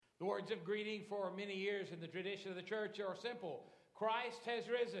The words of greeting for many years in the tradition of the church are simple. Christ has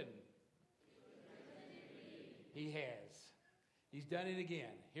risen. He has. He's done it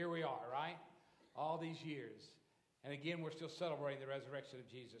again. Here we are, right? All these years. And again, we're still celebrating the resurrection of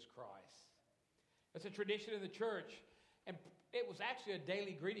Jesus Christ. It's a tradition of the church. And it was actually a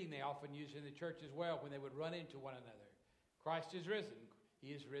daily greeting they often used in the church as well when they would run into one another. Christ is risen. He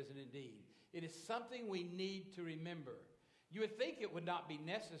is risen indeed. It is something we need to remember. You would think it would not be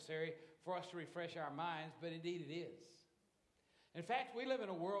necessary for us to refresh our minds, but indeed it is. In fact, we live in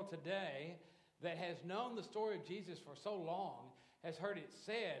a world today that has known the story of Jesus for so long, has heard it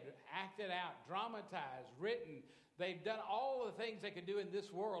said, acted out, dramatized, written. They've done all the things they could do in this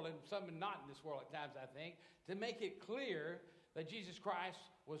world, and some not in this world at times, I think, to make it clear that Jesus Christ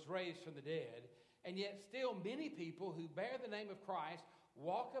was raised from the dead. And yet still many people who bear the name of Christ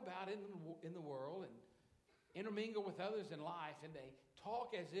walk about in the world and intermingle with others in life, and they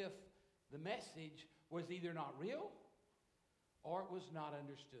talk as if the message was either not real or it was not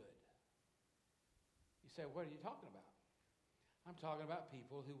understood. You say, what are you talking about? I'm talking about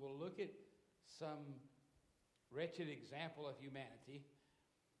people who will look at some wretched example of humanity,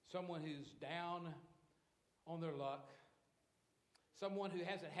 someone who's down on their luck, someone who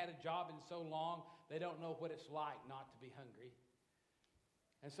hasn't had a job in so long they don't know what it's like not to be hungry.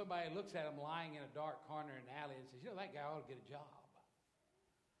 And somebody looks at them lying in a dark corner in an alley and says, that guy ought to get a job.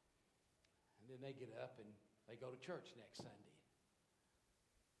 And then they get up and they go to church next Sunday.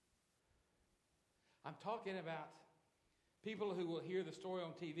 I'm talking about people who will hear the story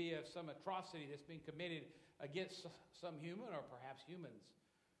on TV of some atrocity that's been committed against some human or perhaps humans.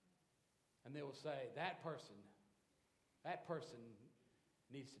 And they will say, that person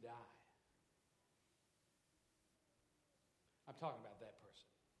needs to die. I'm talking about that person.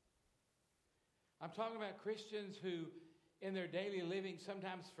 I'm talking about Christians who, in their daily living,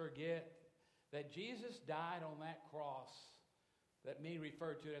 sometimes forget that Jesus died on that cross that many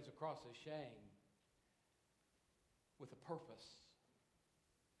refer to as a cross of shame with a purpose.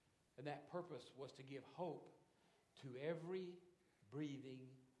 And that purpose was to give hope to every breathing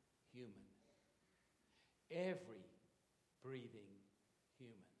human. Every breathing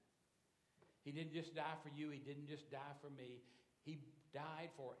human. He didn't just die for you. He didn't just die for me. He died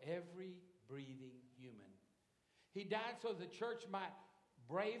for every breathing human. He died so the church might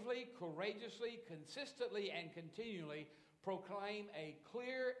bravely, courageously, consistently, and continually proclaim a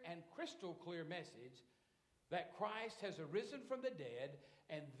clear and crystal clear message that Christ has arisen from the dead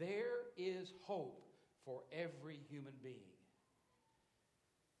and there is hope for every human being.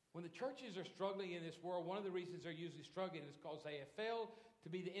 When the churches are struggling in this world, one of the reasons they're usually struggling is because they have failed to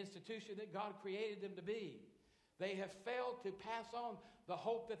be the institution that God created them to be. They have failed to pass on the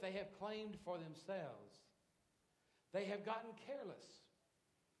hope that they have claimed for themselves. They have gotten careless.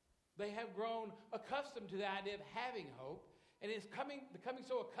 They have grown accustomed to the idea of having hope, and it's becoming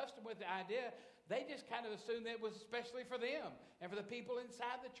so accustomed with the idea, they just kind of assume that it was especially for them and for the people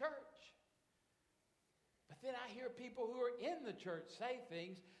inside the church. But then I hear people who are in the church say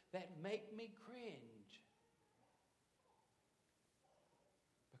things that make me cringe.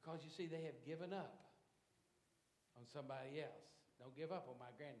 Because you see, they have given up on somebody else. Don't give up on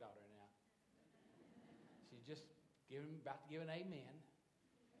my granddaughter now. She's just about to give an amen.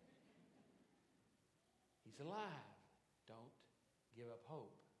 He's alive. Don't give up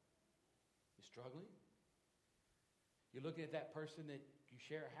hope. You're struggling? You're looking at that person that you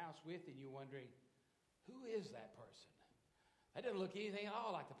share a house with and you're wondering, who is that person? That doesn't look anything at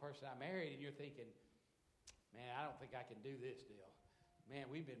all like the person I married. And you're thinking, man, I don't think I can do this deal. Man,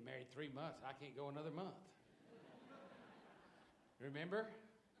 we've been married 3 months. And I can't go another month. Remember?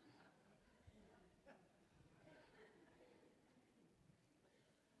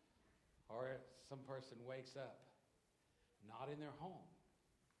 Or some person wakes up not in their home.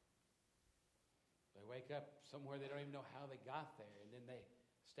 They wake up somewhere they don't even know how they got there. And then they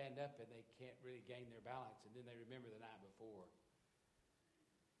stand up and they can't really gain their balance. And then they remember the night before.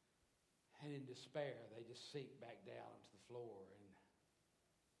 And in despair, they just sink back down onto the floor. And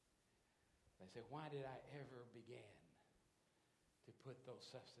they say, why did I ever begin to put those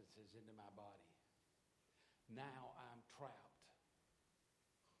substances into my body? Now I'm trapped.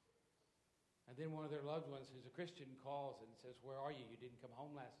 And then one of their loved ones who's a Christian calls and says, where are you? You didn't come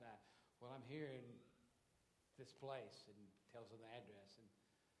home last night. Well, I'm here in this place, and tells them the address. And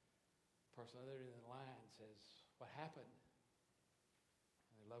the person on the other end of the line says, what happened?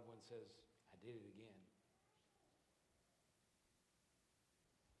 And their loved one says, I did it again.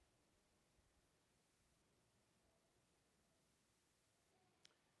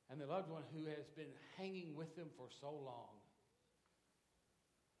 And the loved one who has been hanging with them for so long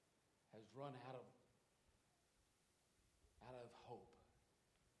has run out of hope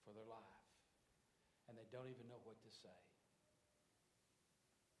for their life, and they don't even know what to say.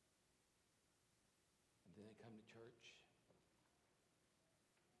 And then they come to church,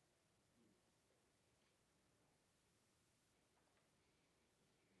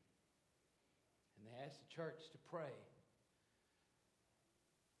 and they ask the church to pray.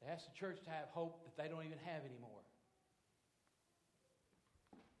 They ask the church to have hope that they don't even have anymore.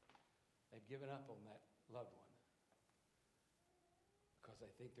 They've given up on that loved one because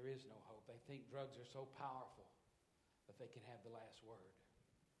they think there is no hope. They think drugs are so powerful that they can have the last word.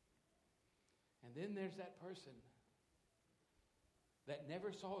 And then there's that person that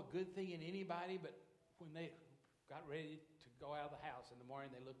never saw a good thing in anybody, but when they got ready to go out of the house in the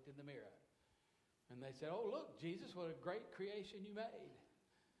morning, they looked in the mirror. And they said, "Oh, look, Jesus, what a great creation you made.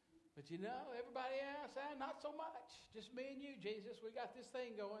 But you know, everybody else, not so much. Just me and you, Jesus. We got this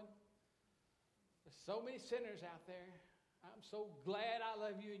thing going. There's so many sinners out there. I'm so glad I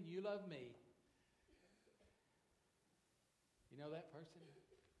love you and you love me." You know that person?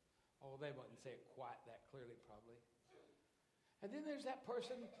 Oh, they wouldn't say it quite that clearly, probably. And then there's that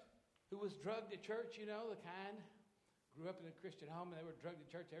person who was drugged to church, you know, the kind. Grew up in a Christian home, and they were drugged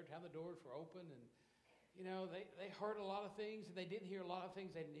to church every time the doors were open. And, you know, they heard a lot of things, and they didn't hear a lot of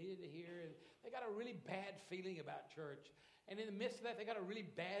things they needed to hear. And they got a really bad feeling about church. And in the midst of that, they got a really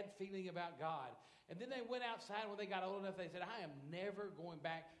bad feeling about God. And then they went outside when they got old enough. They said, "I am never going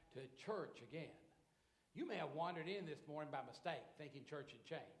back to church again." You may have wandered in this morning by mistake, thinking church had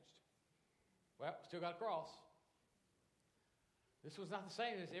changed. Well, still got a cross. This was not the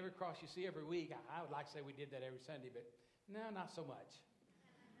same as every cross you see every week. I would like to say we did that every Sunday, but no, not so much.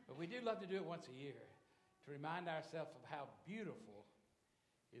 But we do love to do it once a year to remind ourselves of how beautiful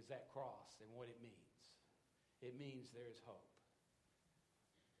is that cross and what it means. It means there is hope.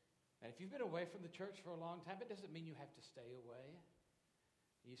 And if you've been away from the church for a long time, it doesn't mean you have to stay away.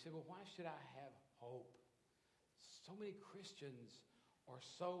 You say, "Well, why should I have hope? So many Christians are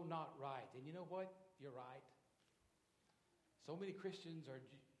so not right." And you know what? You're right. So many Christians are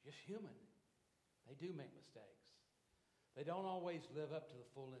just human. They do make mistakes. They don't always live up to the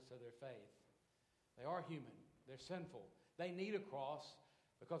fullness of their faith. They are human. They're sinful. They need a cross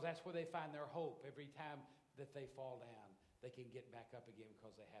because that's where they find their hope. Every time that they fall down, they can get back up again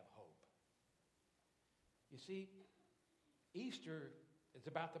because they have hope. You see, Easter is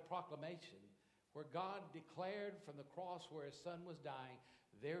about the proclamation where God declared from the cross where his son was dying,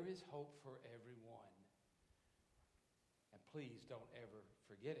 there is hope for everyone. And please don't ever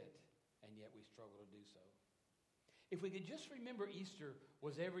forget it, and yet we struggle to do so. If we could just remember Easter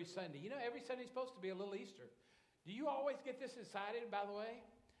was every Sunday. You know, every Sunday is supposed to be a little Easter. Do you always get this excited, by the way,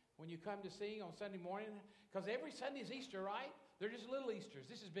 when you come to sing on Sunday morning? Because every Sunday is Easter, right? They're just little Easters.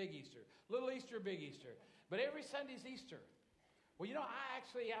 This is big Easter. Little Easter, big Easter. But every Sunday is Easter. Well, you know,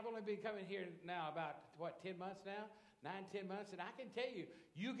 I've only been coming here now about, 10 months now? 9, 10 months. And I can tell you,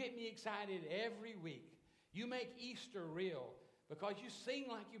 you get me excited every week. You make Easter real because you sing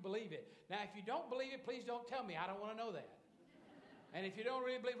like you believe it. Now, if you don't believe it, please don't tell me. I don't want to know that. And if you don't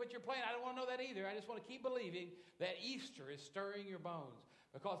really believe what you're playing, I don't want to know that either. I just want to keep believing that Easter is stirring your bones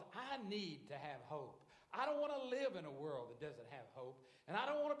because I need to have hope. I don't want to live in a world that doesn't have hope. And I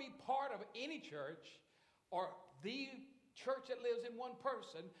don't want to be part of any church or the church that lives in one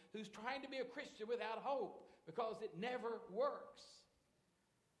person who's trying to be a Christian without hope because it never works.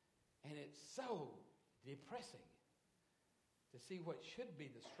 And it's so depressing to see what should be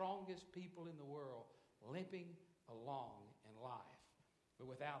the strongest people in the world limping along in life. But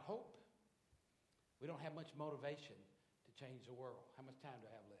without hope, we don't have much motivation to change the world. How much time do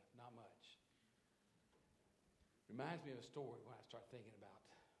I have left? Not much. Reminds me of a story when I start thinking about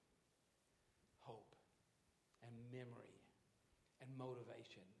hope and memory and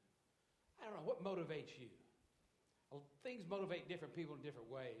motivation. I don't know, what motivates you? Well, things motivate different people in different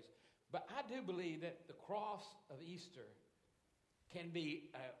ways. But I do believe that the cross of Easter can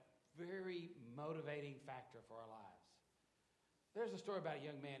be a very motivating factor for our lives. There's a story about a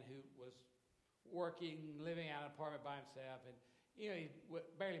young man who was working, living out in an apartment by himself, and he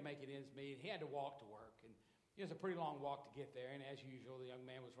barely making ends meet. He had to walk to work, and it was a pretty long walk to get there. And as usual, the young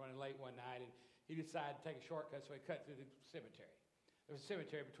man was running late one night, and he decided to take a shortcut, so he cut through the cemetery. There was a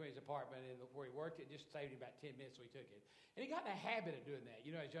cemetery between his apartment and where he worked. It just saved him about 10 minutes, so he took it. And he got in a habit of doing that.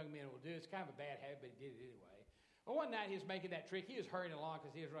 You know, as young men will do. It's kind of a bad habit, but he did it anyway. Well, one night he was making that trick. He was hurrying along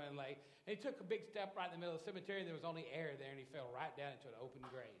because he was running late. And he took a big step right in the middle of the cemetery, and there was only air there, and he fell right down into an open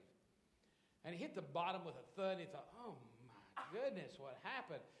grave. And he hit the bottom with a thud, and he thought, "Oh, my goodness, what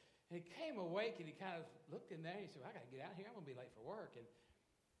happened?" And he came awake, and he kind of looked in there, and he said, "Well, I got to get out of here. I'm going to be late for work." And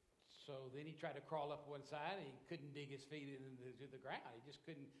so So then he tried to crawl up one side, and he couldn't dig his feet into the ground. He just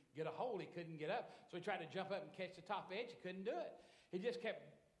couldn't get a hold. He couldn't get up. So he tried to jump up and catch the top edge. He couldn't do it. He just kept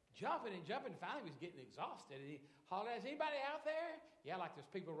jumping and jumping. Finally, he was getting exhausted. And he hollered, "Is anybody out there?" Yeah, like there's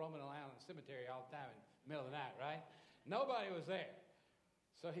people roaming around in the cemetery all the time in the middle of the night, right? Nobody was there.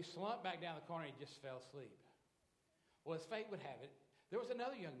 So he slumped back down the corner. And he just fell asleep. Well, as fate would have it, there was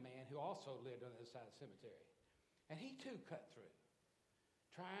another young man who also lived on the other side of the cemetery. And he too cut through,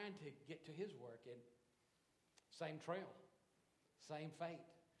 trying to get to his work, and same trail, same fate,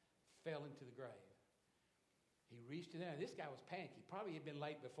 fell into the grave. He reached in there, and this guy was panicky. Probably had been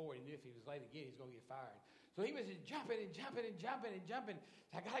late before. He knew if he was late again, he was going to get fired. So he was just jumping and jumping and jumping and jumping.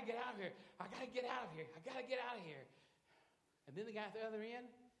 I got to get out of here. I got to get out of here. I got to get out of here. And then the guy at the other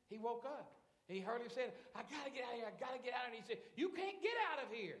end, he woke up. And he heard him say, "I got to get out of here. I got to get out of here." And he said, "You can't get out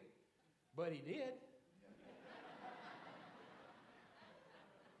of here." But he did.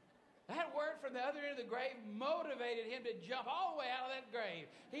 That word from the other end of the grave motivated him to jump all the way out of that grave.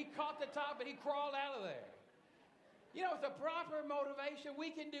 He caught the top and he crawled out of there. You know, with the proper motivation,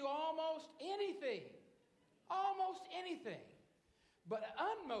 we can do almost anything. Almost anything. But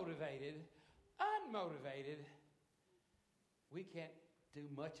unmotivated, we can't do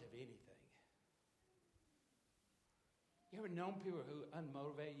much of anything. You ever known people who are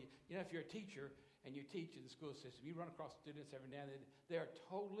unmotivated? You know, if you're a teacher and you teach in the school system, you run across students every now and then, they are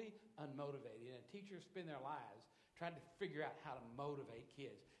totally unmotivated. And teachers spend their lives trying to figure out how to motivate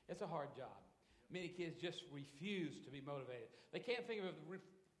kids. It's a hard job. Many kids just refuse to be motivated. They can't think of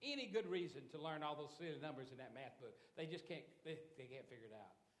any good reason to learn all those silly numbers in that math book. They just can't, they can't figure it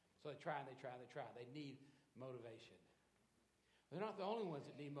out. So they try and they try and they try. They need motivation. They're not the only ones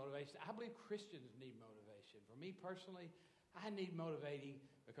that need motivation. I believe Christians need motivation. For me personally, I need motivating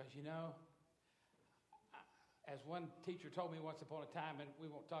because, you know, as one teacher told me once upon a time, and we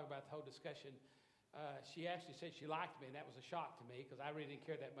won't talk about the whole discussion, she actually said she liked me, and that was a shock to me because I really didn't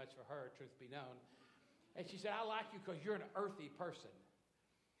care that much for her, truth be known. And she said, "I like you because you're an earthy person."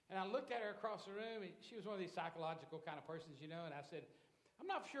 And I looked at her across the room, and she was one of these psychological kind of persons, you know, and I said, "I'm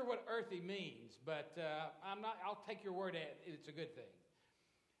not sure what earthy means, but I'll take your word at it. It's a good thing."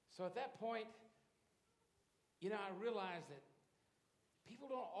 So at that point, you know, I realized that people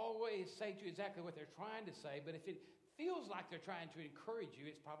don't always say to you exactly what they're trying to say, but if it feels like they're trying to encourage you,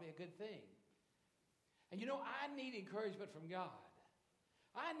 it's probably a good thing. And you know, I need encouragement from God.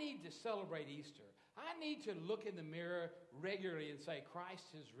 I need to celebrate Easter. I need to look in the mirror regularly and say,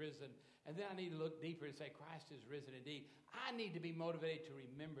 "Christ has risen." And then I need to look deeper and say, "Christ is risen indeed." I need to be motivated to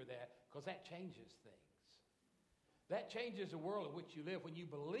remember that because that changes things. That changes the world in which you live. When you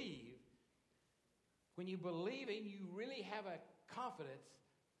believe and you really have a confidence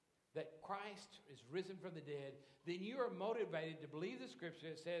that Christ is risen from the dead, then you are motivated to believe the scripture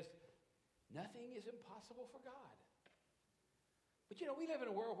that says nothing is impossible for God. But you know, we live in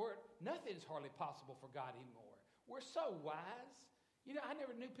a world where nothing is hardly possible for God anymore. We're so wise. You know, I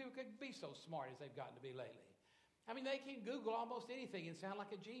never knew people could be so smart as they've gotten to be lately. I mean, they can Google almost anything and sound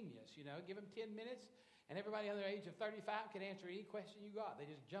like a genius, you know. Give them 10 minutes, and everybody under the age of 35 can answer any question you got. They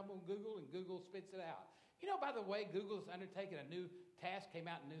just jump on Google, and Google spits it out. You know, by the way, Google's undertaken a new task, came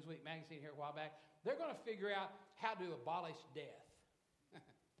out in Newsweek magazine here a while back. They're going to figure out how to abolish death.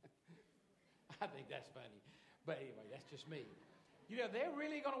 I think that's funny. But anyway, that's just me. You know, they're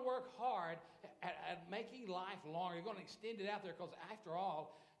really going to work hard at making life longer. They're going to extend it out there because, after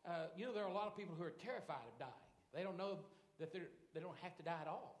all, you know, there are a lot of people who are terrified of dying. They don't know that they don't have to die at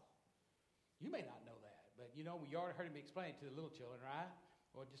all. You may not know that, but, you know, you already heard me explain it to the little children, right?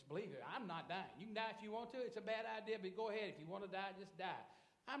 Well, just believe it. I'm not dying. You can die if you want to. It's a bad idea, but go ahead. If you want to die, just die.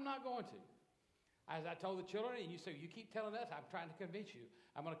 I'm not going to. As I told the children, and you say, "You keep telling us," I'm trying to convince you.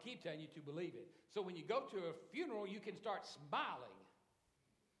 I'm going to keep telling you to believe it. So when you go to a funeral, you can start smiling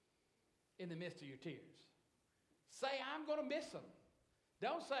in the midst of your tears. Say, "I'm going to miss them."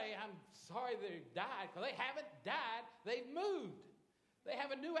 Don't say, "I'm sorry they died," because they haven't died. They've moved. They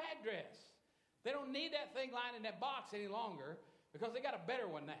have a new address. They don't need that thing lying in that box any longer because they got a better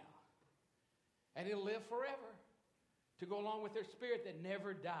one now. And it'll live forever to go along with their spirit that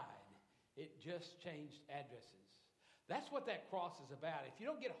never died. It just changed addresses. That's what that cross is about. If you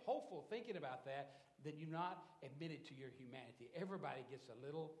don't get hopeful thinking about that, then you're not admitted to your humanity. Everybody gets a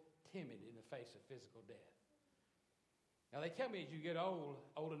little timid in the face of physical death. Now, they tell me as you get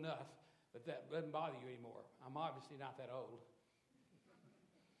old enough, that doesn't bother you anymore. I'm obviously not that old.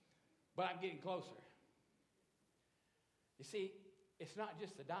 But I'm getting closer. You see, it's not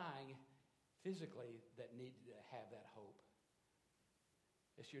just the dying physically that need to have that hope.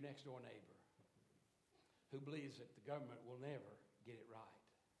 It's your next door neighbor who believes that the government will never get it right.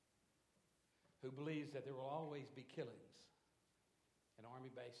 who believes that there will always be killings in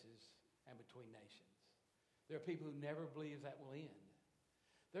army bases and between nations. There are people who never believe that will end.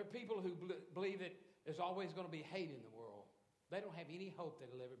 There are people who believe that there's always going to be hate in the world. They don't have any hope that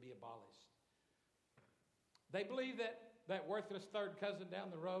it'll ever be abolished. They believe that worthless third cousin down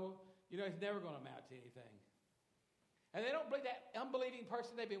the road, he's never going to amount to anything. And they don't believe that unbelieving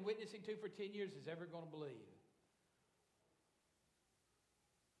person they've been witnessing to for 10 years is ever going to believe.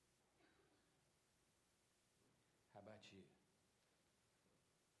 How about you?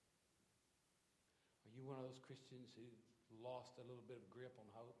 Are you one of those Christians who lost a little bit of grip on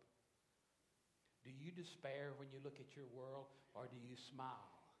hope? Do you despair when you look at your world, or do you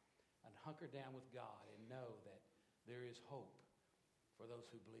smile and hunker down with God and know that there is hope for those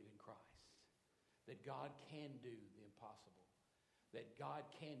who believe in Christ? That God can do the impossible. That God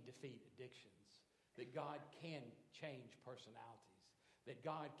can defeat addictions. That God can change personalities. That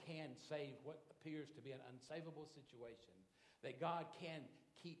God can save what appears to be an unsavable situation. That God can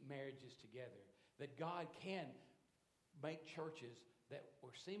keep marriages together. That God can make churches that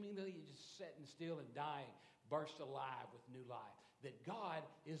were seemingly just sitting still and dying burst alive with new life. That God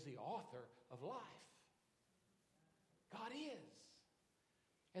is the author of life. God is.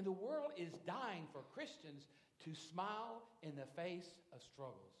 And the world is dying for Christians to smile in the face of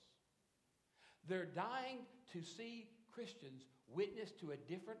struggles. They're dying to see Christians witness to a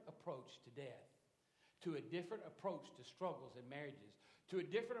different approach to death, to a different approach to struggles in marriages, to a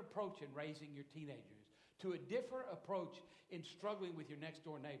different approach in raising your teenagers, to a different approach in struggling with your next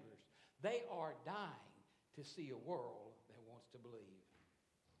door neighbors. They are dying to see a world that wants to believe.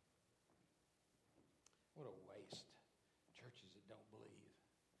 What a waste. Churches that don't believe.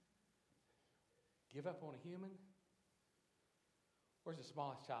 Give up on a human? Where's the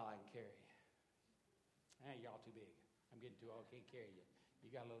smallest child I can carry? Y'all too big. I'm getting too old. Can't carry you. You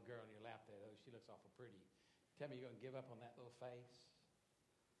got a little girl in your lap there, though. She looks awful pretty. Tell me you're going to give up on that little face?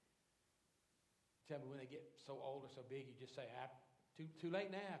 Tell me when they get so old or so big, you just say, too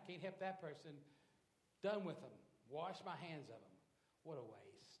late now. Can't help that person. Done with them. Wash my hands of them. What a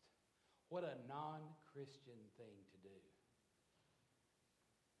waste. What a non-Christian thing to do.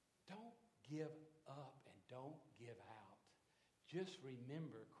 Don't give up and don't give out. Just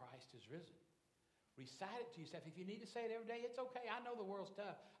remember Christ is risen. Recite it to yourself. If you need to say it every day, it's okay. I know the world's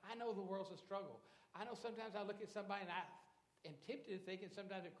tough. I know the world's a struggle. I know sometimes I look at somebody and I am tempted to think, and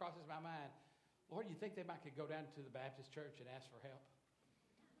sometimes it crosses my mind, Lord, you think they might could go down to the Baptist church and ask for help?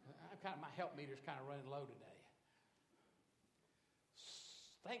 My help meter's kind of running low today.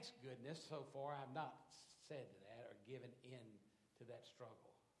 Thanks goodness, so far I've not said that or given in to that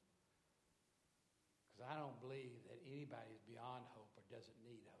struggle. Because I don't believe that anybody is beyond hope or doesn't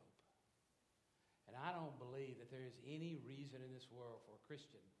need hope. And I don't believe that there is any reason in this world for a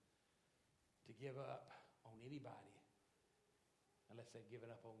Christian to give up on anybody unless they've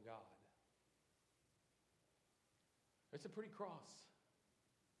given up on God. It's a pretty cross.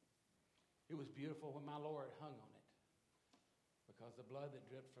 It was beautiful when my Lord hung on it, because the blood that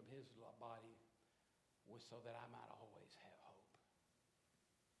dripped from his body was so that I might always have hope.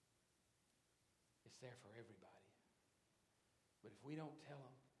 It's there for everybody. But if we don't tell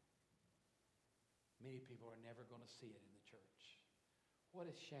them, many people are never going to see it in the church.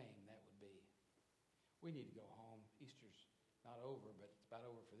 What a shame that would be. We need to go home. Easter's not over, but it's about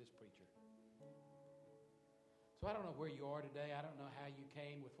over for this preacher. So I don't know where you are today. I don't know how you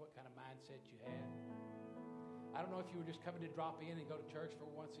came, with what kind of mindset you had. I don't know if you were just coming to drop in and go to church for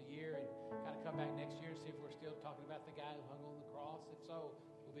once a year and kind of come back next year and see if we're still talking about the guy who hung on the cross. If so,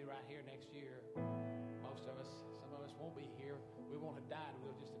 we'll be right here next year. Most of us, some of us won't be here. We won't have died.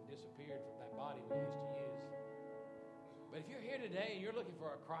 We'll just have disappeared from that body we used to use. But if you're here today and you're looking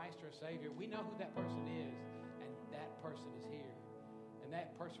for a Christ or a Savior, we know who that person is, and that person is here. And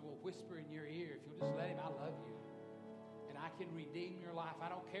that person will whisper in your ear, if you'll just let him, I love you. And I can redeem your life. I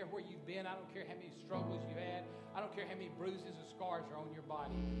don't care where you've been. I don't care how many struggles you've had. I don't care how many bruises or scars are on your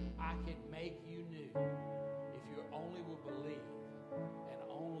body. I can make you new if you only will believe and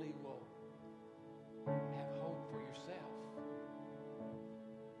only will have hope for yourself.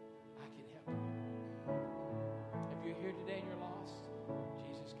 I can help you. If you're here today and you're lost,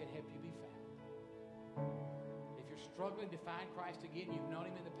 Jesus can help you be found. If you're struggling to find Christ again, you've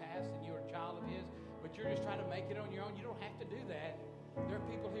known him in the past and you're a child of his, but you're just trying to make it on your own, you don't have to do that. There are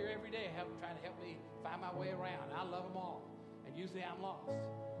people here every day trying to help me find my way around. I love them all. And usually I'm lost.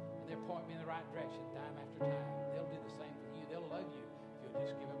 And they're pointing me in the right direction time after time. They'll do the same for you. They'll love you if you'll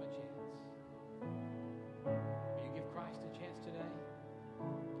just give them a chance. Will you give Christ a chance today?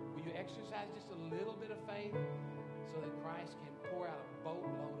 Will you exercise just a little bit of faith so that Christ can pour out a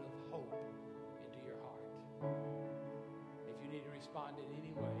boatload of hope respond in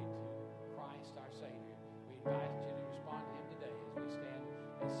any way to Christ our Savior, we invite